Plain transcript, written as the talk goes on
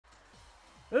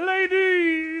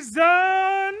Ladies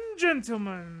and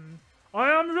gentlemen,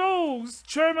 I am Rose,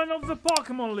 chairman of the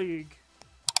Pokemon League.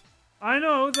 I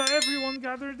know that everyone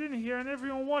gathered in here and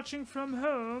everyone watching from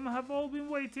home have all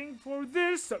been waiting for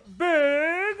this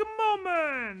big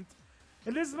moment.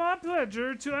 It is my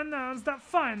pleasure to announce that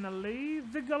finally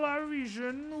the Galar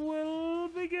region will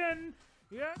begin.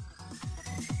 Yeah.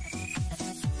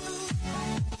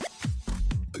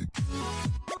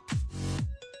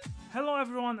 Hello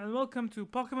everyone and welcome to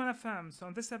Pokemonfm. So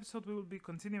in this episode we will be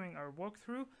continuing our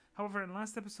walkthrough. However, in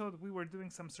last episode we were doing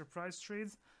some surprise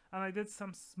trades and I did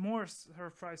some more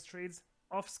surprise trades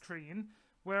off screen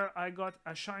where I got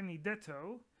a shiny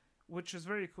Ditto, which is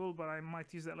very cool, but I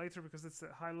might use that later because it's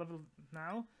at high level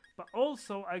now. But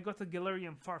also I got a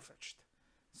Galarian Farfetch'd.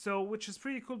 So which is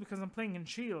pretty cool because I'm playing in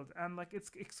Shield and like it's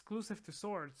exclusive to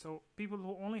Sword. So people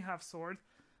who only have Sword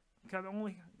can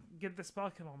only get this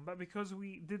Pokemon, but because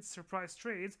we did surprise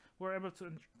trades, we're able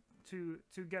to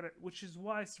get it, which is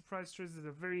why surprise trades is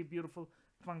a very beautiful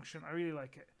function. I really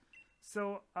like it.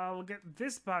 So I'll get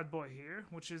this bad boy here,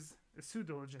 which is a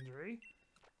pseudo legendary,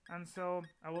 and so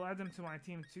I will add him to my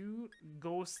team too.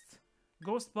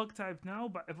 Ghost bug type now,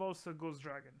 but evolves to Ghost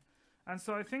Dragon. And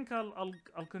so I think I'll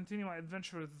continue my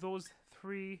adventure with those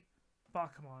 3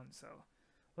 Pokemon. So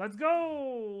let's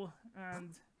go and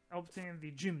obtain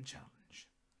the gym challenge.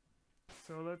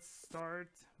 So let's start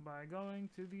by going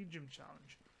to the gym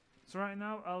challenge. So right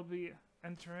now I'll be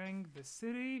entering the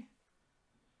city.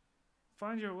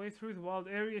 Find your way through the wild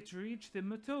area to reach the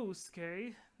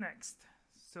Motosuke next.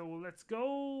 So let's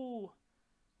go!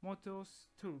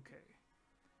 Motosuke.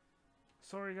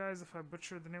 Sorry guys if I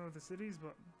butchered the name of the cities,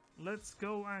 but let's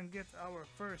go and get our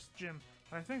first gym.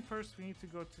 I think first we need to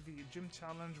go to the gym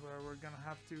challenge where we're gonna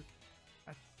have to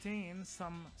attain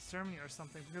some ceremony or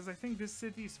something, because I think this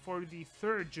city is for the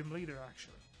 3rd gym leader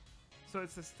actually. So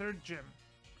it's his 3rd gym,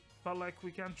 but like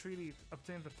we can't really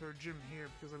obtain the 3rd gym here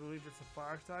because I believe it's a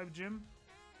fire type gym.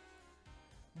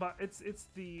 But it's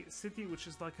the city which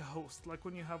is like a host, like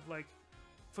when you have like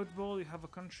football, you have a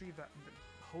country that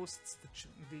hosts the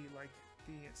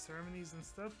ceremonies and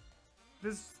stuff.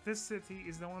 This city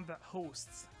is the one that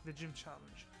hosts the gym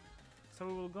challenge. So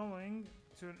we will going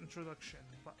to an introduction,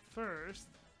 but first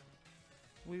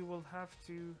we will have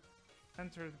to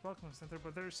enter the Pokemon Center.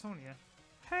 But there's Sonia.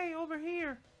 Hey, over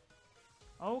here.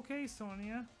 Okay,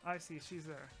 Sonia, I see, she's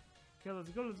there. Okay,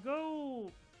 let's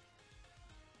go.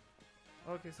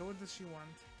 Okay, so what does she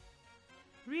want?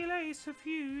 Relays of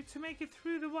you to make it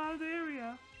through the wild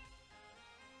area.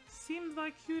 Seems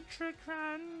like you trick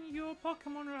ran your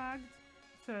Pokemon ragged,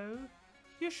 so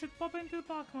you should pop into the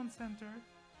Pokemon Center.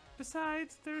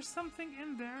 Besides, there's something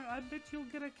in there I bet you'll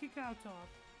get a kick out of,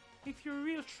 if you're a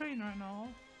real trainer and all.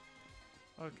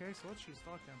 Okay, so what she's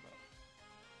talking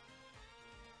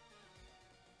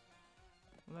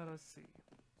about. Let us see.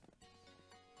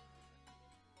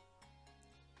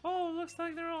 Oh, looks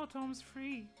like they're Automs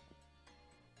free.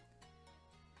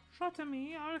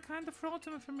 Shotomi are a kind of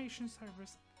Rotom information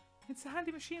service. It's a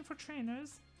handy machine for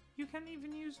trainers. You can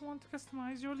even use one to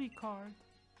customize your league card.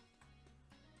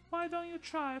 Why don't you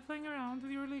try playing around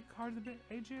with your league card a bit,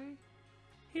 AJ?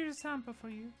 Here's a sample for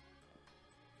you.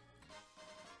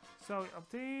 So,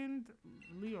 obtained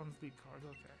Leon's league card,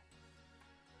 okay.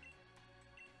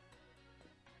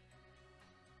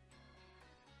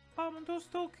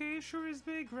 Motosuke sure is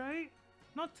big, right?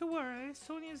 Not to worry,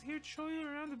 Sonia's here to show you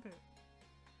around a bit.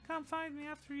 Come find me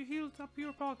after you healed up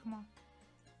your Pokemon.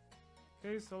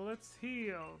 Okay, so let's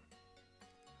heal.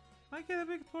 I get a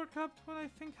big perk up when I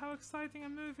think how exciting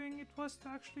and moving it was to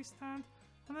actually stand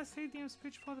on a stadium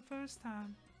pitch for the first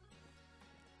time.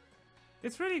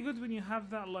 It's really good when you have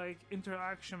that like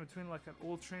interaction between like an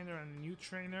old trainer and a new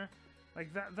trainer.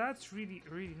 Like that's really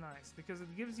nice because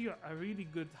it gives you a really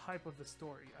good hype of the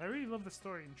story. I really love the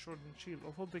story in Sword and Shield,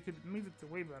 although they could make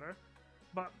it way better,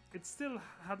 but it still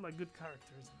had like good characters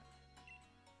in it.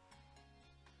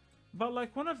 But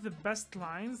like one of the best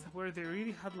lines where they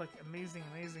really had like amazing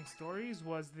stories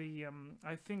was the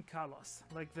I think Kalos.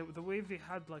 Like the way they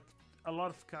had like a lot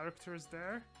of characters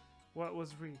there,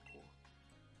 was really cool.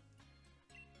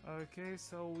 Okay,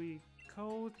 so we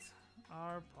caught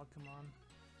our Pokemon.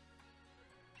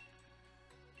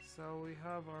 So we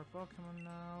have our Pokemon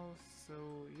now, so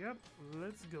yep,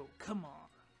 let's go. Come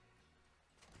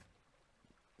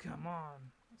on.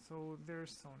 So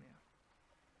there's Sonia.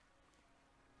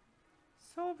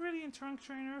 So brilliant, Trunk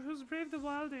Trainer, who's braved the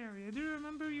wild area. Do you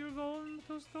remember your goal in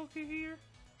Motosuke here?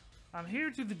 I'm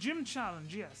here to the gym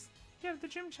challenge, yes. Yeah, the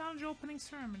gym challenge opening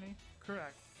ceremony.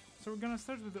 Correct. So we're gonna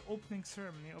start with the opening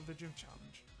ceremony of the gym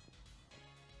challenge.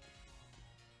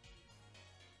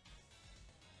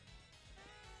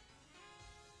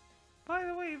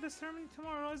 okay, the ceremony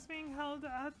tomorrow is being held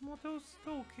at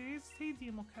Motostoke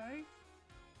Stadium, okay?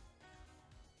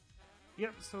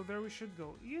 Yep, so there we should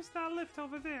go. Use that lift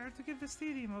over there to get the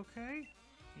stadium, okay?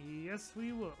 Yes,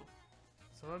 we will.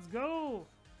 So let's go!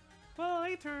 Well,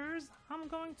 laters, I'm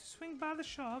going to swing by the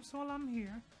shops while I'm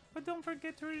here, but don't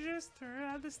forget to register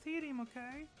at the stadium,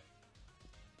 okay?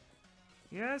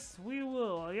 Yes, we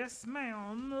will. Yes,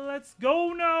 ma'am. Let's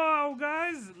go now,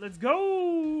 guys! Let's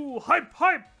go! Hype,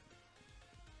 hype!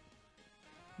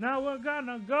 Now we're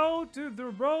gonna go to the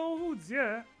roads,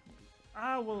 yeah.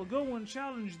 I will go and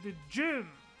challenge the gym.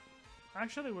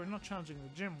 Actually, we're not challenging the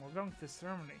gym. We're going to the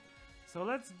ceremony. So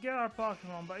let's get our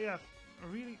Pokemon. But yeah,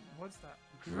 really, what's that?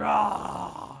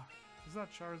 Grah! Is that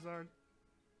Charizard?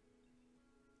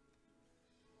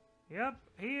 Yep,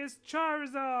 he is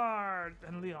Charizard!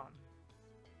 And Leon.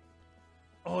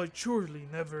 I'd surely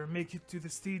never make it to the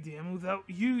stadium without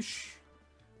you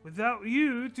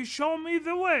to show me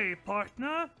the way,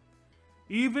 partner.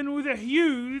 Even with a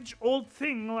huge old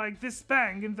thing like this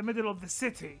bang in the middle of the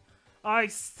city, I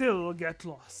still get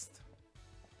lost.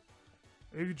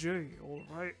 AJ,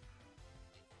 alright.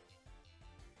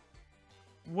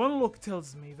 One look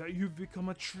tells me that you've become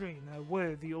a trainer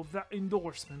worthy of that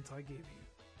endorsement I gave you.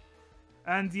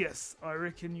 And yes, I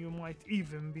reckon you might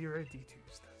even be ready to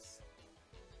use this.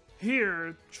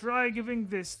 Here, try giving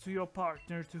this to your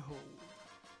partner to hold.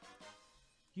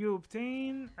 You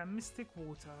obtain a mystic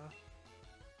water.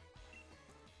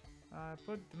 I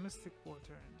put the mystic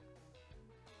water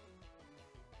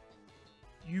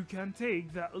in. You can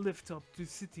take that lift up to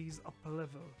city's upper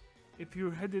level if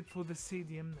you're headed for the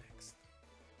stadium next.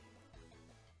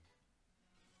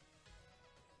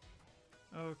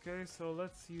 Okay, so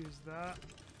let's use that.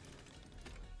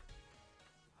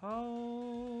 Holy.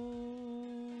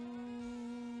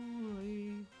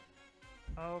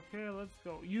 Okay, let's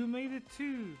go. You made it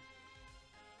too.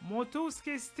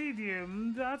 Motosuke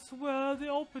Stadium, that's where the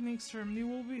opening ceremony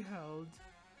will be held.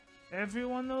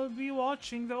 Everyone will be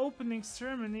watching the opening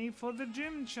ceremony for the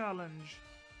gym challenge.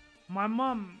 My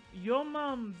mom, your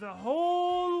mom, the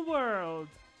whole world.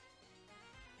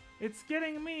 It's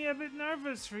getting me a bit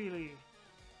nervous, really.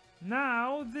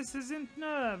 Now, this isn't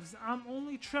nerves, I'm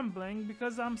only trembling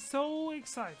because I'm so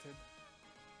excited.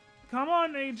 Come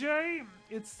on, AJ,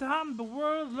 it's time the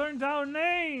world learned our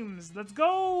names. Let's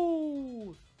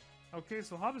go! Okay,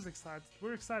 so Hob is excited.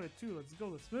 We're excited too. Let's go.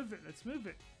 Let's move it. Let's move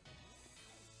it.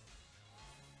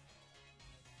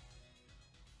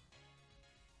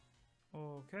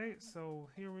 Okay, so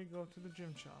here we go to the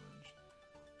gym challenge.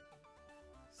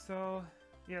 So,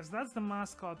 yes, that's the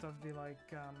mascot of the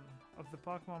of the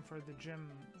Pokemon for the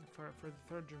gym for the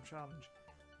third gym challenge.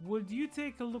 Would you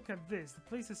take a look at this? The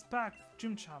place is packed with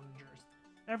gym challengers.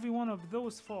 Every one of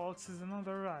those folks is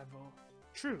another rival.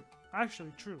 True,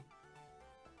 actually true.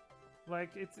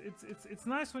 Like it's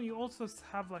nice when you also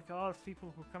have like a lot of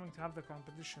people who are coming to have the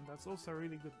competition. That's also a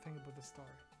really good thing about the story.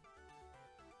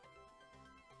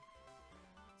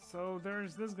 So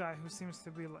there's this guy who seems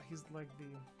to be like he's like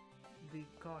the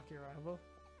cocky rival.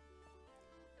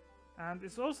 And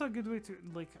it's also a good way to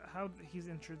like how he's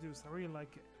introduced. I really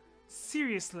like it.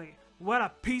 Seriously, what a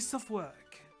piece of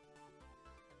work!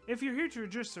 If you're here to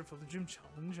register for the gym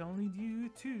challenge, I'll need you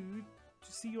to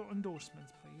see your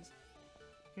endorsements, please.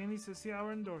 He needs to see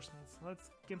our endorsements. Let's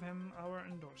give him our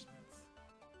endorsements.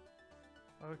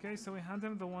 Okay, so we hand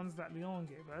him the ones that Leon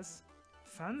gave us.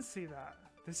 Fancy that.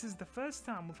 This is the first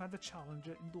time we've had a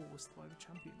challenger endorsed by the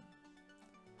champion.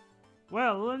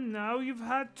 Well, and now you've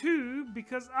had two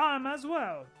because I'm as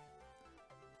well.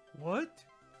 What?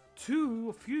 Two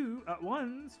of you at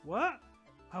once? What?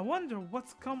 I wonder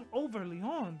what's come over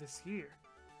Leon this year.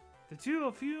 The two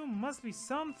of you must be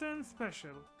something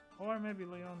special. Or maybe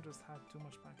Leon just had too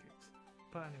much pancakes.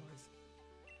 But anyways.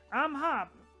 I'm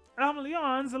Hop. I'm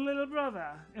Leon's little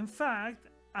brother. In fact,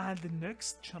 I'm the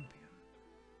next champion.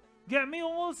 Get me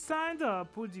all signed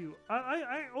up, would you?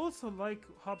 I also like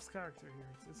Hop's character here.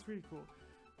 It's really cool.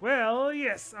 Well,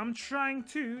 yes, I'm trying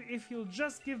to. If you'll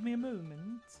just give me a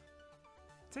moment.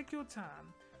 Take your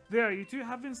time. There, you two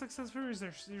have been successfully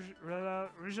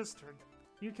registered.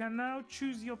 You can now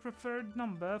choose your preferred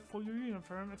number for your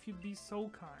uniform if you'd be so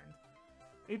kind.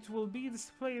 It will be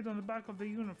displayed on the back of the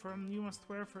uniform you must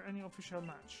wear for any official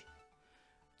match.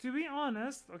 To be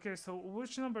honest, okay, so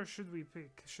which number should we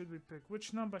pick?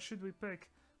 Which number should we pick?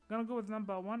 I'm gonna go with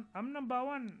number 1. I'm number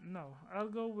 1? No, I'll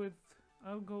go with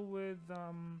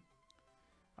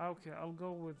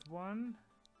 1.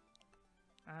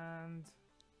 And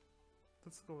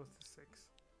let's go with 6.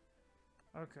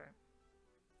 Okay.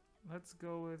 Let's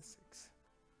go with 6.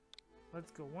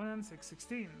 Let's go. 1 and 6.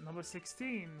 16. Number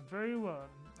 16. Very well.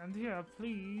 And here,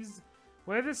 please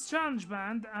wear this challenge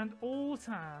band and all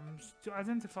times to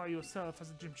identify yourself as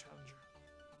a gym challenger.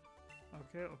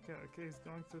 Okay. He's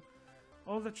going to...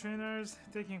 All the trainers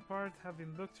taking part have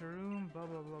been booked a room, blah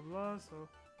blah blah blah. So,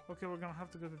 okay, we're gonna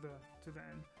have to go to the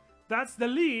end. That's the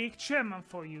league chairman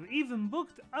for you. Even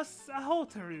booked us a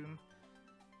hotel room.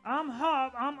 I'm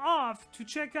off to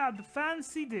check out the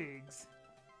fancy digs.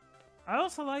 I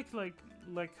also like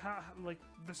how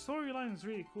the storyline is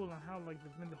really cool and how like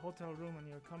they've made the hotel room and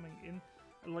you're coming in,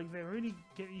 like they really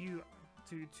get you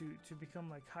to become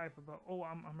like hype about, oh,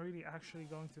 I'm really actually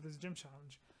going to this gym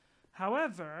challenge.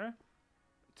 However,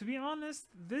 to be honest,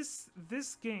 this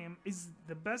game is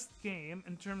the best game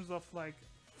in terms of like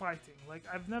fighting. Like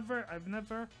I've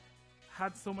never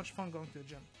had so much fun going to a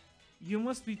gym. You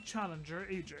must be challenger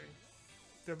AJ.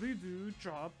 The redo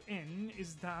drop in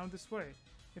is down this way.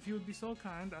 If you would be so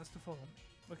kind as to follow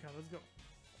me. Okay, let's go.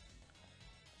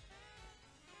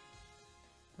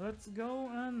 Let's go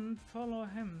and follow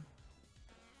him.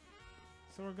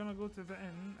 So we're gonna go to the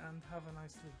inn and have a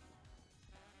nice sleep.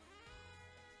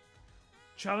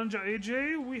 Challenger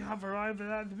AJ, we have arrived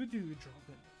at the video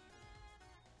drop-in.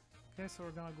 Okay, so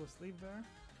we're gonna go sleep there,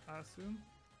 I assume.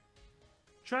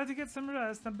 Try to get some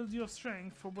rest and build your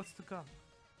strength for what's to come.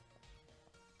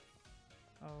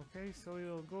 Okay, so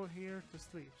you'll go here to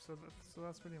sleep. So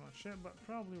that's pretty much it, but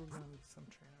probably we're gonna meet some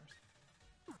trainers.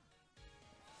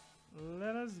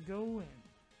 Let us go in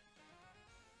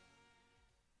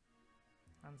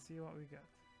and see what we get.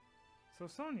 So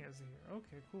Sonia's here.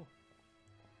 Okay, cool.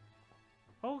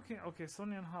 Okay,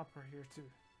 Sonia and Hop are here too.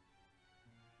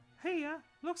 Hey,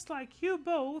 looks like you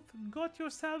both got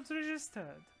yourselves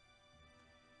registered.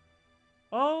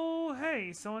 Oh,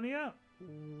 hey, Sonia.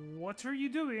 What are you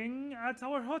doing at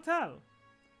our hotel?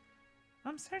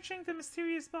 I'm searching the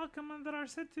mysterious Pokemon that are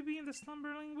said to be in the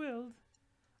slumbering world.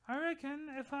 I reckon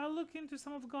if I look into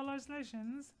some of Galar's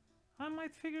legends, I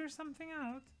might figure something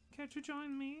out. Care to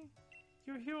join me?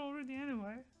 You're here already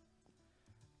anyway.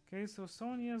 Okay, so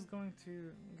Sonia is going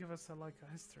to give us a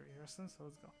history lesson, so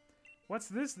let's go. What's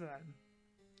this then?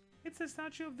 It's a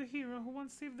statue of the hero who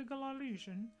once saved the Galar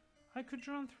Legion. I could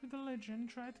run through the legend,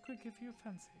 try it quick if you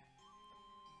fancy.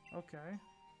 Okay.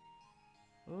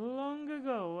 Long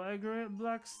ago, a great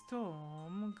black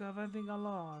storm covered the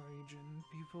Galar region.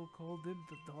 People called it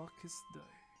the Darkest Day.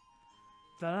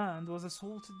 The land was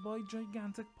assaulted by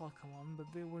gigantic Pokemon,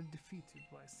 but they were defeated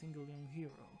by a single young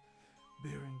hero,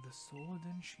 bearing the sword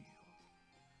and shield.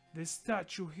 This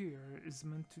statue here is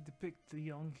meant to depict the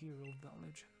young hero of that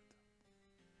legend.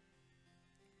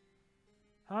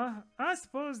 Huh? I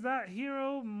suppose that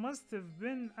hero must have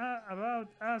been about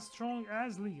as strong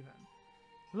as Leven.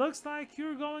 Looks like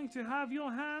you're going to have your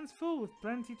hands full with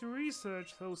plenty to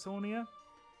research, though, Sonia.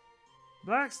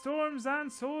 Black storms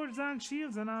and swords and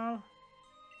shields and all.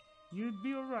 You'd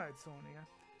be alright, Sonia.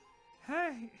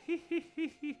 Hey,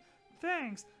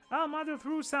 thanks. I'll muddle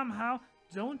through somehow.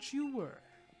 Don't you worry.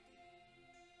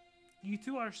 You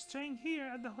two are staying here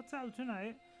at the hotel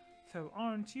tonight, though,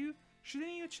 aren't you?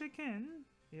 Shouldn't you check in?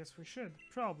 Yes, we should.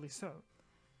 Probably so.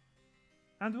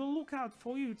 And we'll look out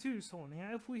for you too,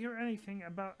 Sonia. If we hear anything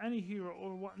about any hero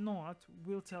or whatnot,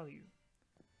 we'll tell you.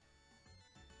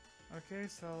 Okay,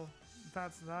 so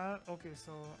that's that. Okay,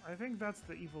 so I think that's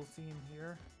the evil team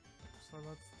here. So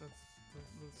let's try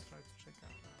to check out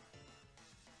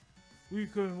that. We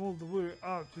came all the way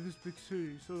out to this big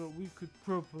city so that we could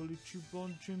properly chew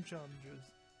on gym challenges.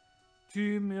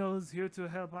 Team Mill is here to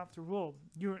help after all.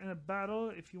 You're in a battle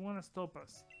if you want to stop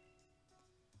us.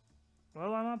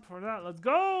 Well, I'm up for that. Let's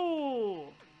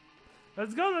go!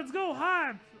 Let's go,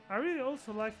 hype! I really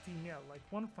also like Team Yell, like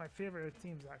one of my favorite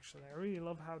teams actually. I really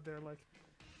love how they're like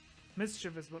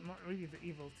mischievous but not really the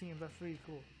evil team. That's really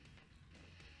cool.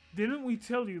 Didn't we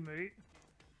tell you, mate?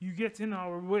 You get in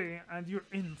our way and you're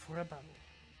in for a battle.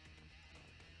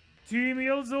 Team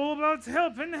Yell's all about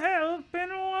help and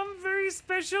one very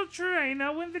special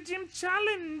trainer win the gym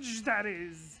challenge, that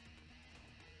is.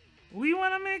 We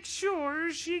want to make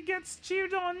sure she gets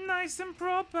cheered on nice and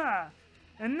proper.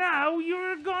 And now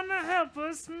you're gonna help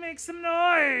us make some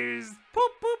noise.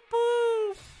 Poop, poop,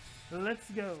 poop.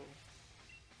 Let's go.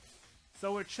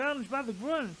 So we're challenged by the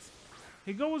grunt.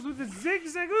 He goes with the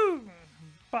zigzagoo.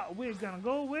 But we're gonna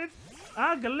go with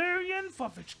a Galarian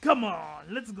Farfetch. Come on,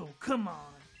 let's go, come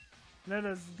on. Let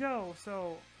us go.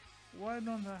 So, why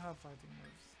don't I have fighting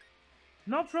moves?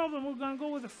 No problem, we're gonna go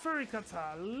with a Furry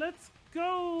Kata. Let's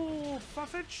go,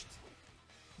 Farfetch'd.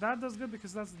 That does good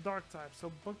because that's the dark type.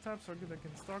 So bug types are good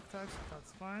against dark types, so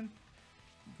that's fine.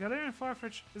 Galarian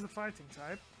Farfetch is a fighting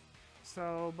type.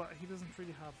 So, but he doesn't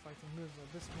really have fighting moves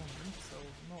at this moment, so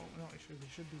no issues. He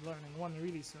should be learning one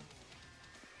really soon.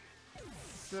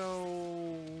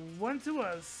 So, one to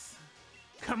us.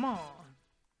 Come on.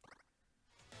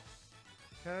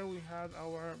 Okay, we had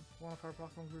one of our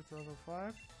Pokemon grew to level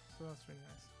 5, so that's really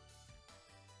nice.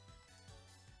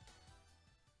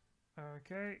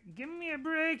 Okay, give me a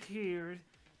break here.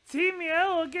 Team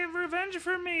Yellow, get revenge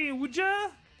for me, would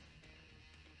ya?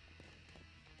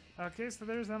 Okay, so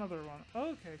there's another one.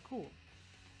 Okay, cool.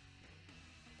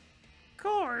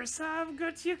 Course, I've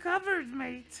got you covered,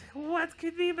 mate. What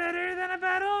could be better than a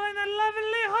battle in a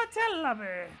lovely hotel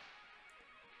lobby?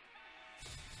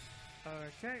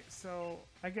 Okay, so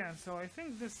again, so I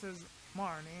think this is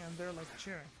Marnie, and they're like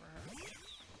cheering for her.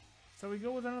 So we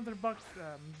go with another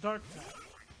dark type.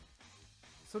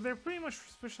 So they're pretty much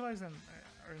specialized in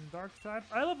dark type.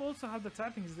 I love also how the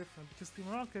typing is different because Team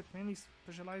Rocket mainly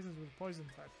specializes with poison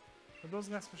type, but those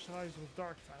guys specialize with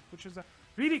dark type, which is a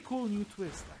really cool new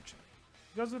twist actually.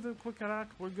 Goes with a quick attack,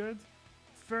 we're good.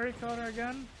 Fairy Cutter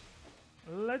again.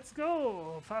 Let's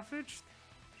go! Farfetch'd.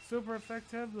 Super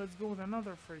effective. Let's go with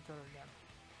another Fairy Cutter again.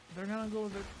 They're gonna go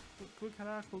with a quick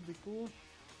attack, will be cool.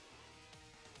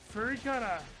 Fairy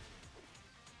Cutter.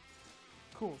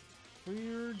 Cool.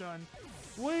 We're done.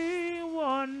 We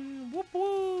won! Whoop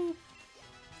whoop!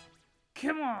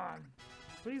 Come on!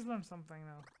 Please learn something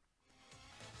now.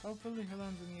 Hopefully he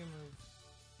learns a new move.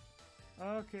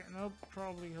 Okay, nope,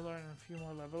 probably he'll learn a few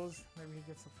more levels. Maybe he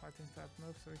gets a fighting type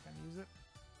move so he can use it.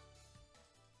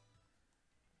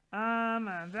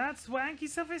 Man, that swanky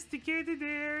sophisticated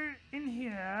air in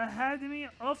here had me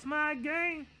off my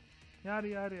game. Yada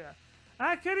yada yada.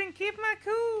 I couldn't keep my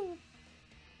cool.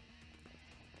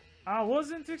 I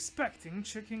wasn't expecting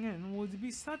checking in would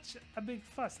be such a big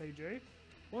fuss, AJ.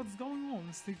 What's going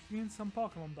on sticking in some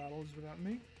Pokemon battles without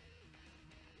me?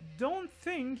 Don't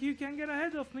think you can get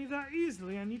ahead of me that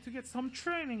easily. I need to get some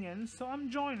training in, so I'm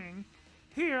joining.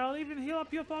 Here, I'll even heal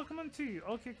up your Pokemon too.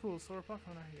 Okay, cool, so our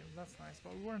Pokemon are healed. That's nice,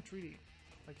 but we weren't really,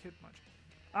 like, hit much.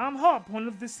 I'm Hop, one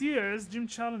of this year's gym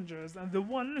challengers, and the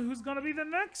one who's gonna be the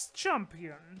next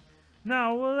champion.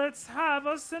 Now, let's have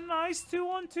us a nice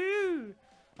 2-on-2.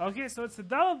 Okay, so it's a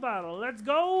double battle. Let's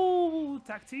go,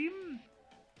 tag team.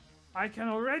 I can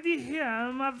already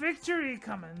hear my victory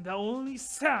coming. The only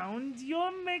sound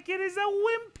you'll make it is a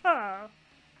whimper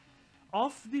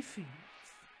of defeat.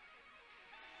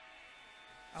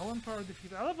 A whimper of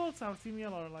defeat. I love also how Team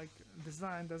Yellow are like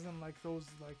designed as in like those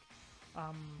like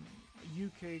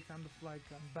UK kind of like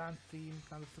band theme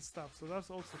kind of stuff. So that's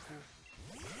also cool.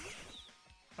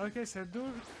 Okay, so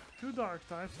two dark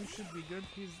types. He should be good.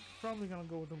 He's probably gonna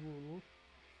go with the Wooloo.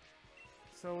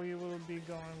 So we will be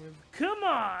going with, come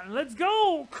on, let's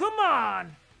go, come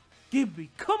on, Gibby,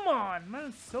 come on, man,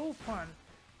 it's so fun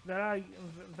that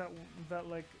that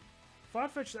like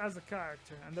Farfetch'd as a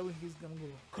character, and then he's gonna go,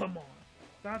 come on,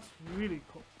 that's really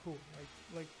cool,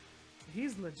 like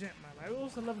he's legit, man. I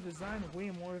also love the design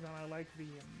way more than I like the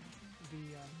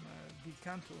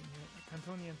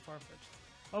Cantonian Farfetch'd.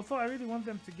 Although I really want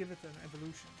them to give it an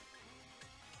evolution.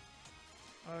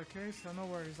 Okay, so no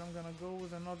worries, I'm gonna go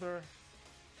with another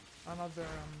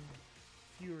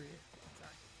Fury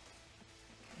attack.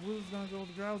 Wooloo's gonna go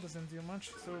with Growl, doesn't do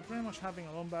much, so we're pretty much having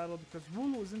a long battle because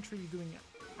Wooloo isn't really doing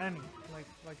any,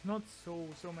 like not so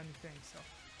many things. So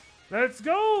let's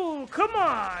go! Come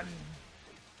on!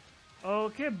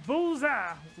 Okay,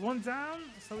 bullseye! One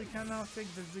down, so we can now take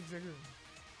the Zigzagoon.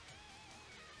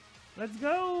 Let's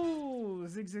go!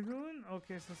 Zigzagoon.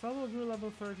 Okay, so Salvo grew level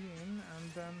 13,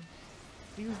 and then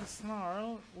he used the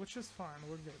Snarl, which is fine.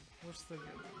 We're good. We're still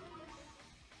good.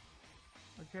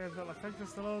 Okay, that'll affect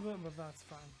us a little bit, but that's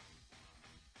fine.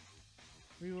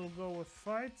 We will go with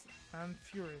Fight and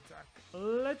Fury Attack.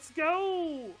 Let's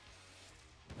go!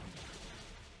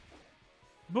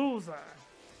 Bullseye!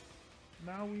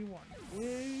 Now we won.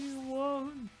 We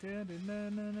won!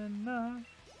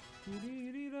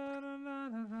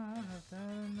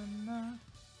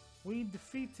 We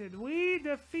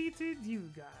defeated you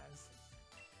guys.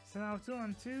 So now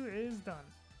 2-on-2 is done.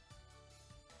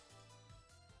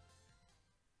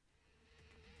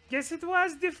 Guess it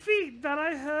was defeat that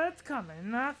I heard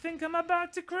coming. I think I'm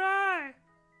about to cry.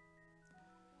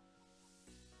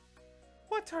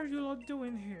 What are you lot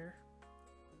doing here?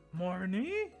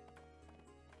 Marnie?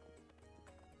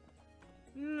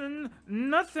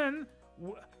 Nothing.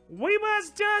 We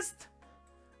was just...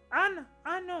 I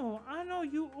know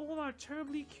you all are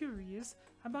terribly curious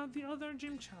about the other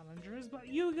gym challengers, but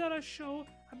you gotta show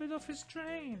a bit of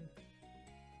restraint.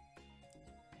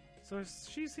 So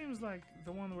she seems like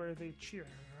the one where they cheer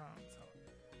her around, so...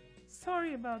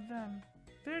 Sorry about them.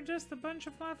 They're just a bunch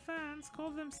of my fans,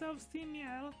 call themselves Team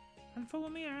Yell, and follow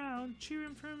me around,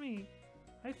 cheering for me.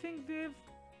 I think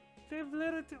they've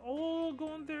let it all go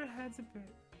on their heads a bit.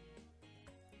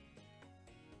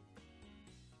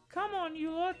 Come on,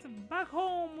 you lot, back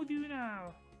home with you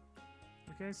now.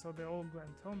 Okay, so they all went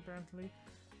home apparently.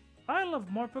 I love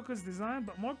Morpiko's design,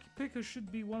 but Morpeko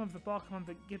should be one of the Pokemon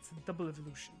that gets a double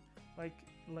evolution. Like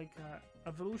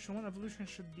evolution. One evolution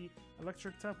should be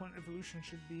electric type, one evolution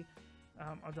should be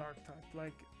a dark type.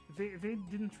 Like they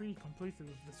didn't really complete it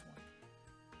with this one.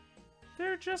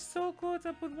 They're just so caught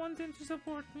up with wanting to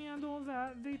support me and all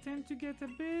that, they tend to get a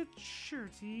bit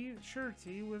shirty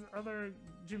with other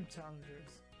gym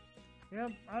challengers.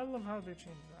 Yep, I love how they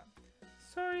changed that.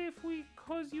 Sorry if we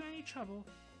cause you any trouble.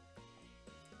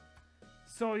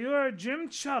 So you're a gym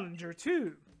challenger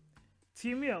too.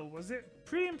 Team Yell, was it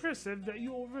pretty impressive that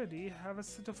you already have a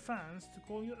set of fans to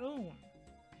call your own?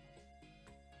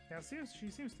 Yeah, she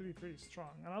seems to be pretty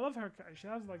strong, and I love her. She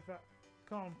has like that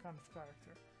calm kind of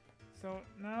character. So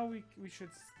now we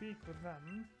should speak with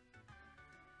them.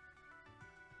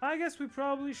 I guess we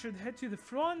probably should head to the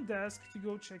front desk to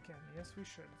go check in. Yes, we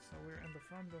should. So we're in the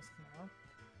front desk now.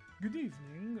 Good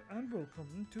evening and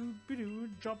welcome to Bidu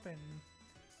Drop In.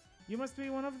 You must be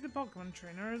one of the Pokemon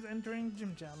trainers entering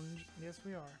Gym Challenge. Yes,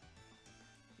 we are.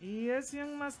 Yes,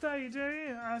 young Master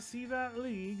AJ, I see that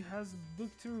League has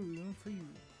booked a room for you.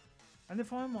 And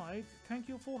if I might, thank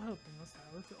you for helping us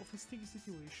out of a sticky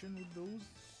situation with those...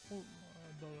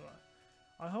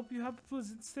 I hope you have a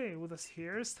pleasant stay with us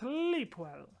here. Sleep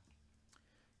well.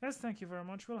 Yes, thank you very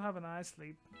much. We'll have a nice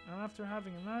sleep. And after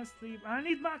having a nice sleep, I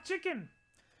need my chicken!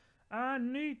 I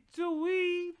need to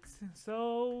eat!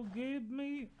 So give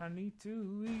me... I need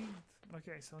to eat.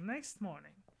 Okay, so next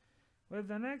morning. With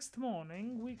the next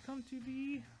morning, we come to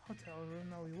the hotel room.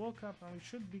 Now we woke up and we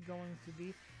should be going to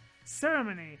the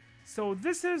ceremony. So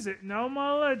this is it. Now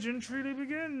my legend truly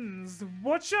begins.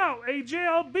 Watch out, AJ.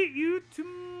 I'll beat you to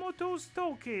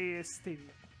Motostoke Stadium.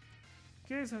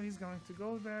 Okay, so he's going to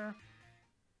go there.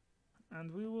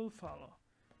 And we will follow.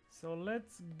 So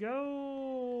let's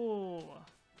go.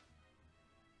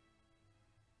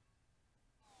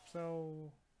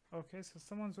 So, okay, so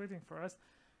someone's waiting for us.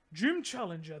 Gym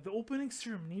Challenger, the opening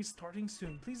ceremony is starting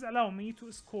soon. Please allow me to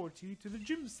escort you to the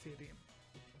gym stadium.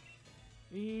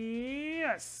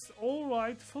 Yes,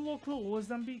 alright, follow close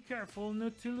and be careful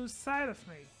not to lose sight of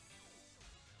me.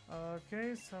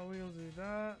 Okay, so we'll do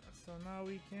that. So now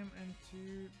we came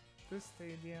into the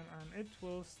stadium and it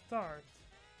will start.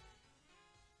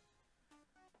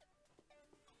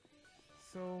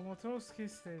 So, Motosuke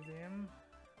Stadium.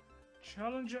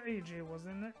 Challenger AJ was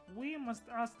in it. We must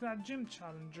ask that gym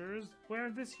challengers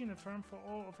wear this uniform for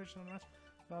all official match.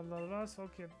 Blah blah blah. So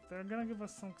okay, they're gonna give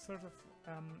us some sort of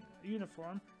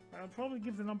uniform. I'll probably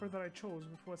give the number that I chose,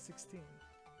 which was 16.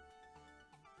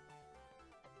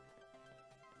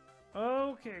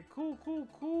 Okay,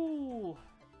 cool.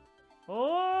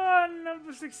 Oh,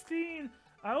 number 16.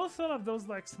 I also love those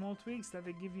like small tweaks that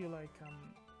they give you like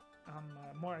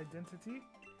more identity.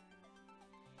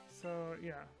 So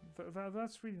yeah,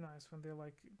 that's really nice when they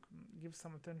like give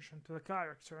some attention to the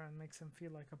character and makes him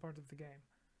feel like a part of the game.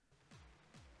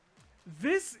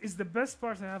 This is the best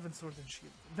part I have in Sword and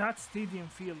Shield. That stadium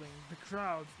feeling, the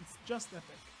crowd, it's just epic.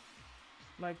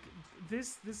 Like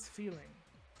this feeling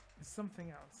is something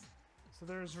else. So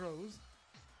there's Rose.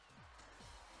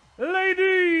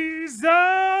 Ladies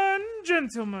and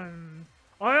gentlemen,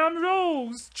 I am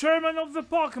Rose, chairman of the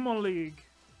Pokemon League.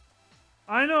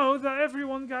 I know that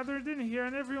everyone gathered in here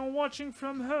and everyone watching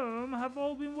from home have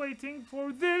all been waiting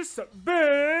for this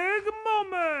big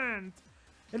moment.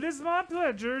 It is my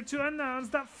pleasure to announce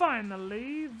that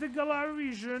finally the Galar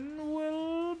region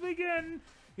will begin.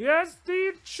 Yes,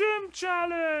 the Gym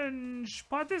Challenge!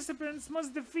 Participants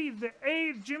must defeat the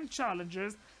 8 Gym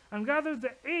Challengers and gather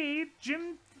the 8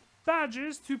 Gym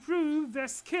Badges to prove their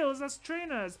skills as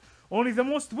trainers. Only the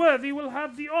most worthy will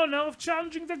have the honor of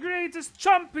challenging the greatest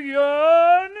champion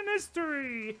in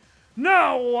history.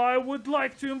 Now I would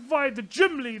like to invite the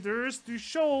gym leaders to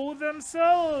show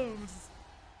themselves.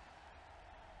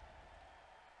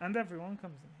 And everyone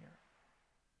comes in here.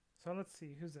 So let's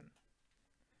see who's in.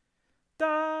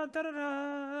 Da, da, da,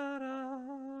 da,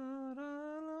 da, da.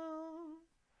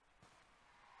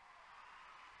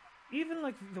 Even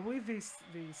like the way they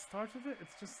start with it,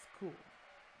 it's just cool.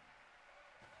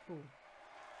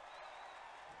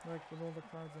 Like with all the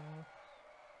clouds and all.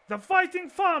 The Fighting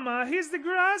Farmer, he's the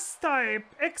grass type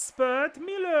expert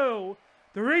Milo.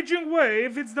 The Raging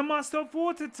Wave, it's the master of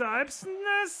water types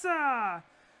Nessa.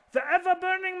 The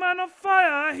ever-burning man of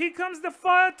fire, here comes the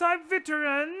fire type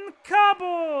veteran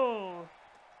Cabo.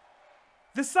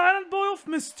 The silent boy of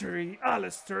mystery,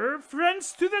 Alistair,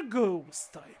 friends to the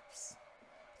ghost types.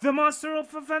 The master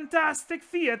of a fantastic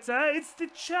theater, it's the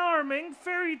charming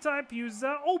fairy type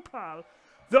user, Opal.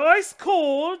 The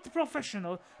ice-cold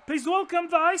professional, please welcome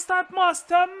the ice-type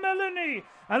master, Melanie.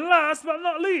 And last but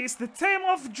not least, the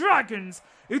tamer of dragons,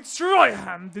 it's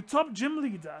Royham, the top gym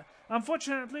leader.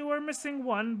 Unfortunately, we're missing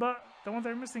one, but the one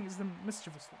they're missing is the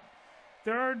mischievous one.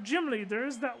 There are gym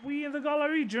leaders that we in the Gala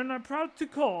region are proud to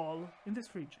call in this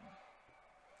region.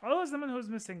 Although it's the man who's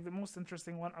missing the most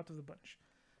interesting one out of the bunch.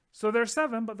 So there's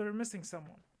 7, but they're missing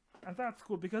someone. And that's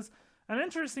cool, because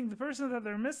the person that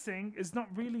they're missing is not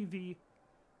really the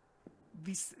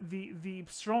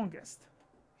strongest.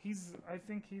 I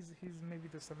think he's maybe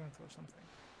the 7th or something.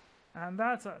 And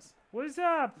that's us. What's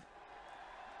up?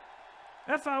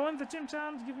 If I win the gym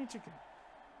challenge, give me chicken.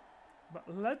 But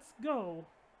let's go.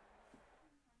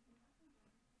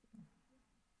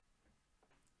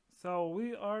 So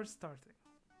we are starting.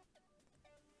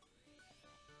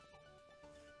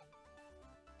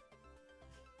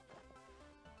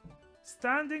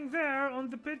 Standing there on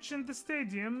the pitch in the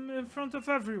stadium in front of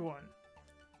everyone.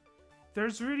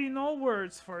 There's really no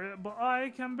words for it, but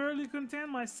I can barely contain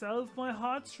myself, my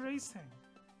heart's racing.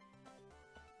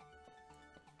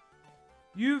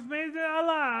 You've made it at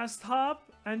last,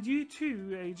 Hop, and you too,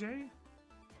 AJ.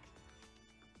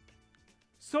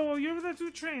 So you're the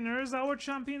 2 trainers our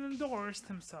champion endorsed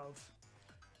himself.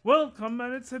 Welcome,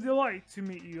 and it's a delight to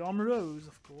meet you. I'm Rose,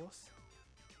 of course.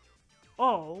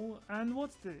 Oh, and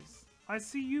what's this? I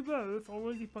see you both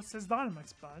already possess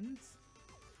Dynamax bands.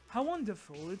 How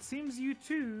wonderful. It seems you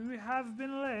two have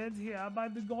been led here by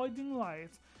the guiding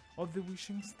light of the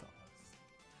wishing stars.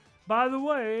 By the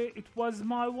way, it was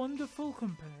my wonderful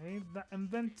company that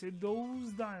invented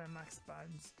those Dynamax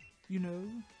bands, you know.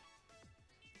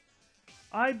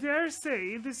 I dare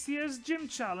say this year's gym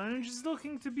challenge is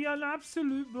looking to be an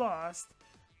absolute blast.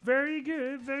 Very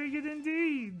good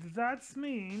indeed. That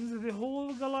means the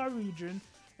whole Galar region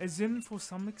is in for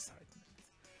some excitement.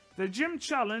 The gym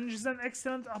challenge is an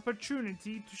excellent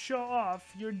opportunity to show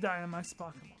off your Dynamax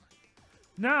Pokemon.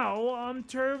 Now, I'm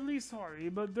terribly sorry,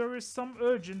 but there is some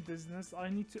urgent business I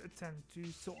need to attend to,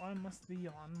 so I must be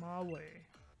on my way.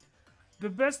 The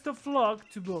best of luck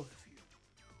to both of you.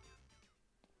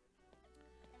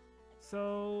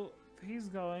 So, he's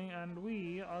going, and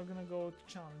we are gonna go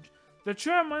to challenge. The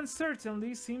chairman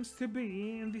certainly seems to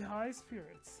be in the high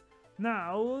spirits.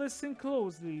 Now, listen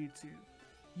closely, you two.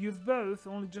 You've both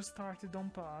only just started on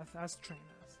path as trainers.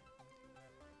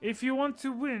 If you want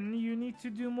to win, you need to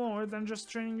do more than just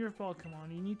training your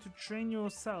Pokemon. You need to train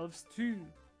yourselves too.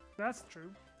 That's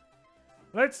true.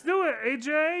 Let's do it,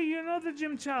 AJ! You know the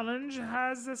gym challenge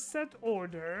has a set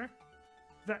order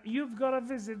that you've got to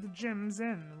visit the gyms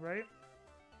in, right?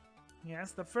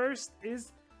 Yes, the first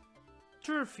is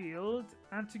Turfield,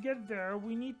 and to get there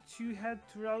we need to head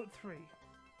to Route 3.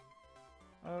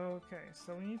 Okay,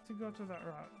 so we need to go to that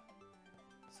route.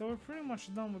 So we're pretty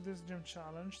much done with this gym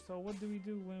challenge. So what do we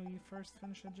do when we first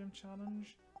finish a gym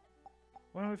challenge?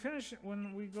 When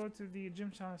we go to the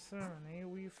gym challenge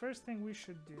ceremony, first thing we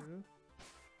should do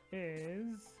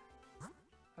is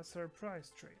a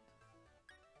surprise trade.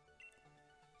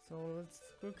 So let's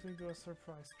quickly do a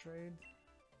surprise trade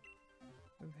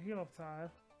with Heal Up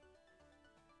Tile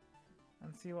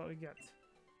and see what we get.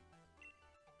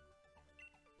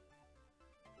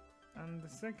 And the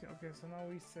second, okay, so now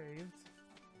we saved.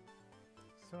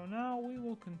 So now we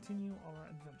will continue our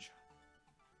adventure.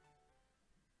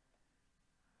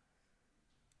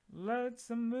 Let's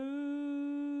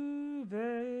move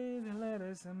it, let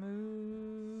us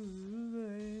move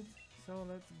it. So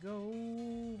let's go.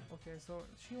 Okay, so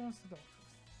she wants to go first.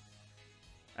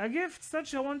 A gift,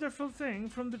 such a wonderful thing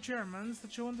from the chairman,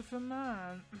 such a wonderful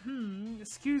man.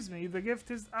 Excuse me, the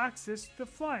gift is access to the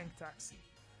flying taxi.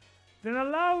 Then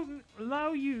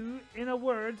allow you, in a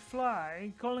word,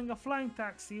 fly. Calling a flying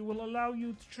taxi will allow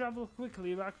you to travel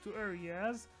quickly back to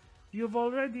areas you've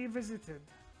already visited.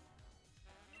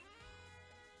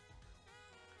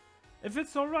 If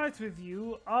it's alright with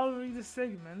you, I'll read a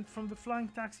segment from the flying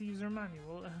taxi user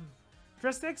manual.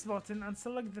 Press the X button and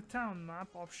select the town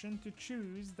map option to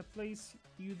choose the place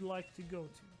you'd like to go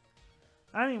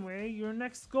to. Anyway, your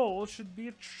next goal should be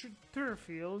a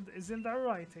Turfield, isn't that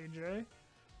right, AJ?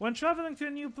 When traveling to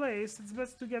a new place, it's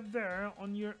best to get there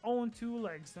on your own 2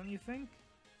 legs, don't you think?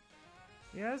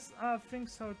 Yes, I think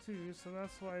so too, so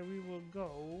that's why we will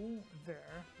go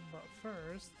there. But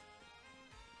first,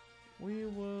 we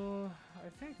will... I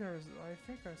think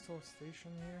I saw a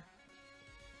station here.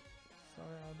 So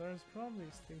yeah, there's probably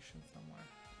a station somewhere.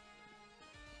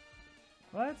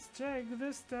 Let's check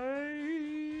the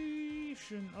station!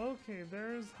 animation. Okay,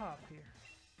 there's Hop here.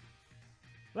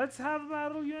 Let's have a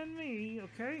battle, you and me,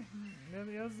 okay?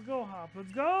 Let's go, Hop.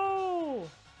 Let's go!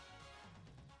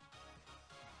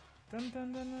 Dun,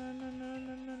 dun, dun, dun, dun, dun,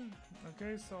 dun, dun.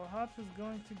 Okay, so Hop is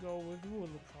going to go with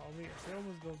Wooloo, probably. Yes, he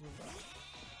always goes with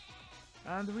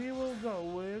that. And we will go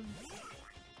with...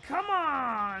 Come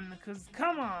on! Cause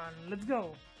come on! Let's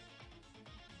go!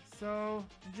 So,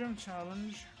 gym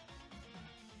challenge.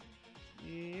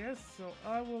 Yes, so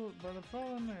I will, but the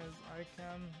problem is I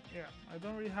can, yeah, I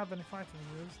don't really have any fighting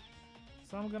moves,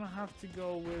 so I'm gonna have to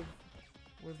go with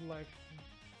like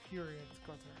Fury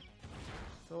Cutter.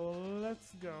 So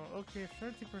let's go. Okay,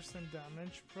 30%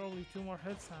 damage, probably 2 more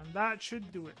hits, and that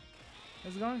should do it.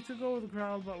 It's going to go with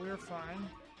Growl, but we're fine.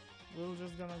 We're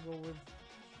just gonna go with,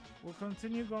 we'll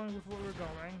continue going with what we're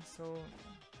going, so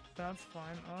that's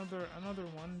fine. Another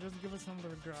one, just give us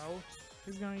another Growl.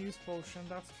 He's gonna use potion,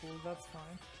 that's cool, that's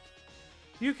fine.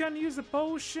 You can use a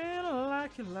potion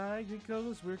like you like,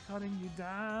 because we're cutting you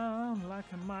down like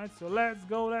a mite. So let's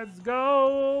go,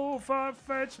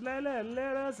 Farfetch, let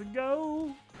us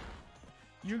go.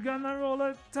 You're gonna roll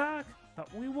attack,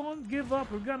 but we won't give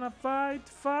up. We're gonna fight,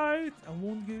 and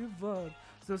won't give up.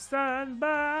 So stand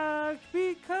back,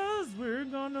 because we're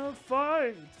gonna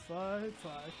fight.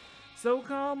 So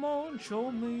come on,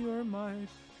 show me your might,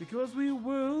 because we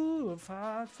will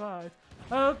fight.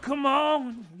 Oh, come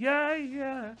on,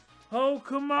 yeah. Oh,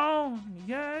 come on,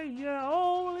 yeah.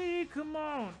 Holy, come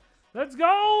on. Let's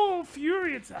go,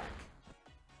 Fury Attack.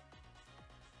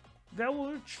 They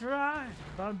will try,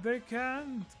 but they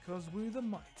can't, because we're the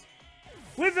mighty.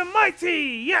 We're the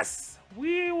mighty, yes,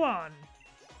 we won.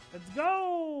 Let's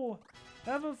go.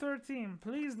 Level 13,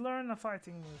 please learn a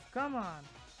fighting move. Come on.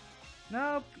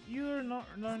 Nope, you're not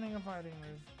learning a fighting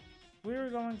move. We're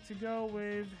going to go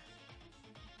with...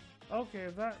 Okay,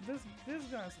 this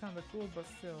guy's kind of cool, but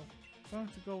still. I'm going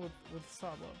to go with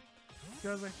Sabo.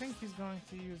 Because I think he's going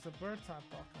to use a bird type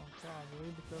Pokemon,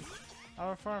 probably, because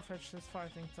our Farfetch is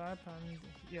fighting type, and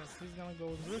yes, he's going to go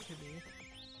with Rookidee.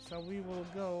 So we will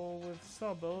go with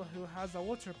Sabo, who has a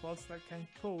water pulse that can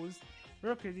cause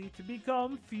Rookidee to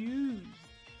become fused.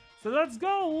 So let's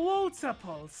go, Water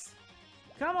Pulse!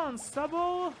 Come on,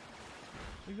 Stubble!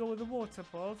 We go with the Water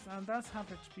Pulse, and that's half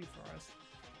HP for us.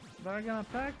 They're gonna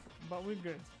pack, but we're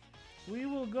good. We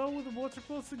will go with the Water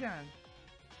Pulse again.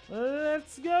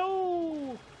 Let's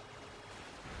go!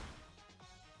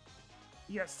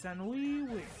 Yes, and we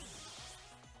win.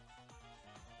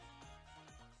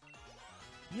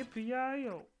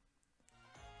 Yippee-yi-yo!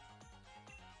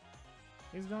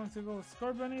 He's going to go with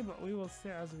Scorbunny, but we will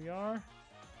stay as we are.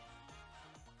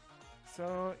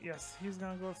 So, yes, he's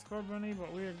gonna go with Scorbunny,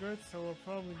 but we're good, so we're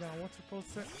probably gonna Water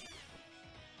Pulse it.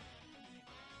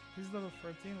 He's level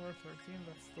 13, we're 13,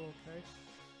 that's still okay.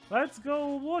 Let's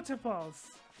go Water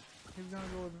Pulse! He's gonna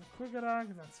go with Quick Attack,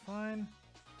 that's fine.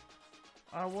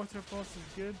 Our Water Pulse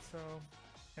is good, so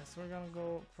yes, we're gonna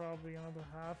go probably another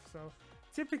half. So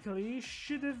typically, you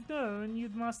should have known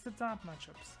you'd master top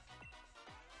matchups.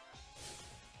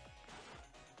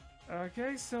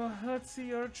 Okay, so let's see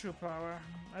your true power.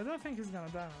 I don't think he's gonna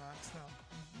Dynamax, no.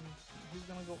 He's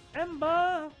gonna go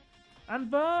Ember and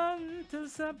burn till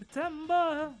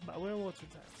September, but we're water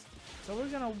types. So we're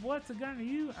gonna water gun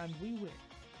you and we win.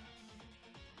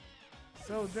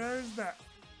 So there's that.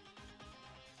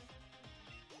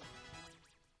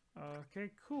 Okay,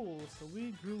 cool. So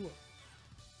we grew up.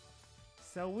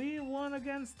 So we won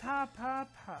against Hop.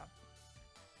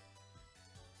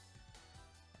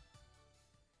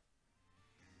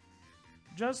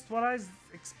 Just what I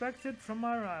expected from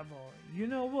my rival. You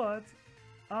know what?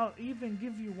 I'll even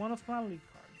give you one of my league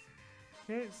cards.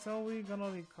 Okay, so we got a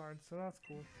league card, so that's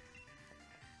cool.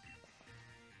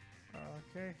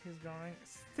 Okay, he's going.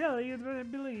 Still, you'd better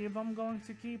believe I'm going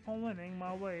to keep on winning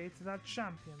my way to that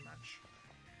champion match.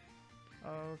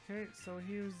 Okay, so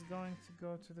he's going to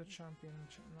go to the champion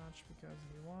match because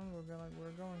he won. We're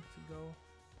going to go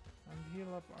and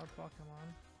heal up our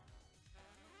Pokemon.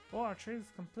 Oh, our trade is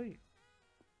complete.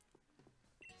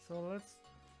 So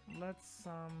let's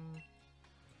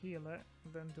heal it,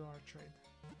 and then do our trade.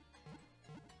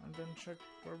 And then check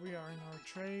where we are in our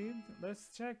trade. Let's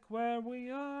check where we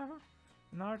are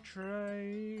in our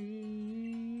trade.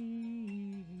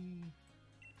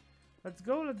 Let's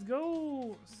go, let's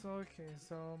go! So, okay,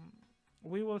 so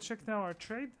we will check now our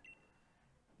trade.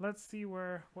 Let's see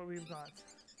what we've got.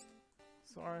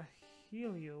 So our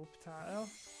Helioptile.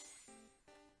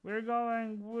 We're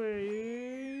going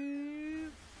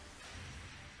with...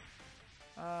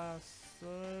 so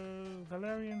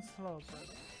Galarian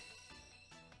Slowpoke.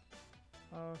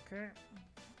 Okay,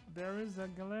 there is a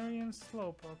Galarian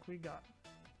Slowpoke we got.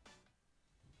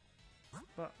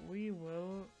 but we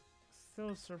will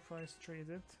still surprise trade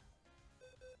it.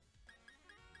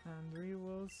 And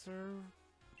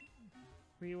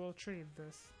we will trade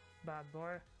this bad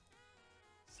boy.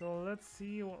 So let's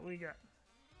see what we get.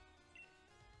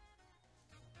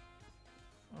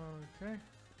 Okay.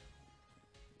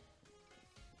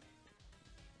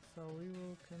 So we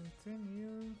will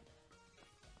continue.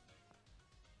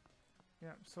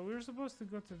 Yeah, so we're supposed to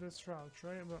go to this route,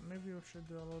 right? But maybe we should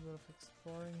do a little bit of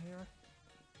exploring here.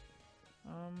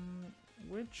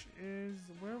 Which is,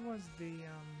 where was the,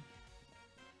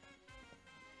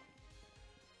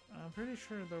 I'm pretty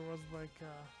sure there was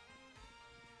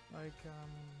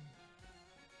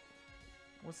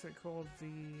what's it called?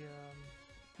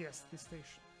 Yes, the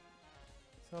station.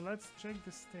 So let's check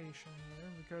the station here,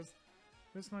 because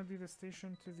this might be the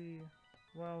station to the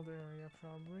wild area,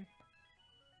 probably.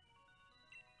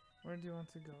 Where do you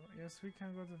want to go? Yes, we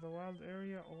can go to the wild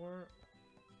area or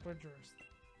Woodhurst.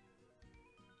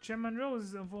 Chairman Rose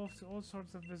is involved to all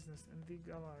sorts of business in the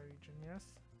Gala region,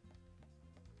 yes?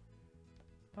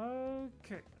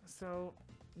 Okay, so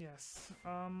yes,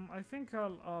 I think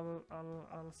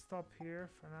I'll stop here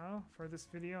for now for this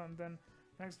video, and then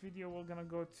next video we're gonna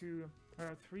go to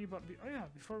Route 3. But oh yeah,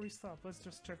 before we stop, let's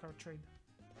just check our trade,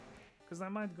 because I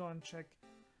might go and check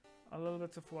a little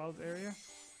bit of wild area.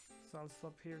 So I'll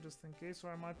stop here just in case,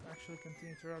 or I might actually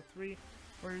continue to Route 3,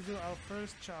 where we do our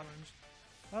first challenge.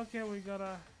 Okay, we got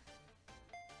ourselves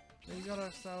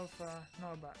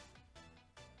not bad.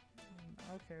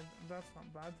 Okay, that's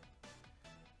not bad.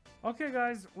 Okay,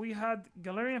 guys, we had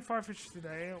Galarian Farfetch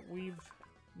today. We've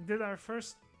did our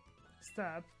first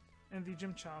step in the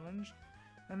gym challenge,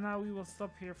 and now we will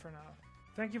stop here for now.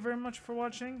 Thank you very much for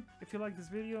watching. If you like this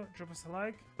video, drop us a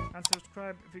like and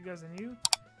subscribe if you guys are new.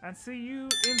 And see you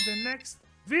in the next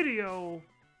video.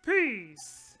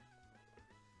 Peace!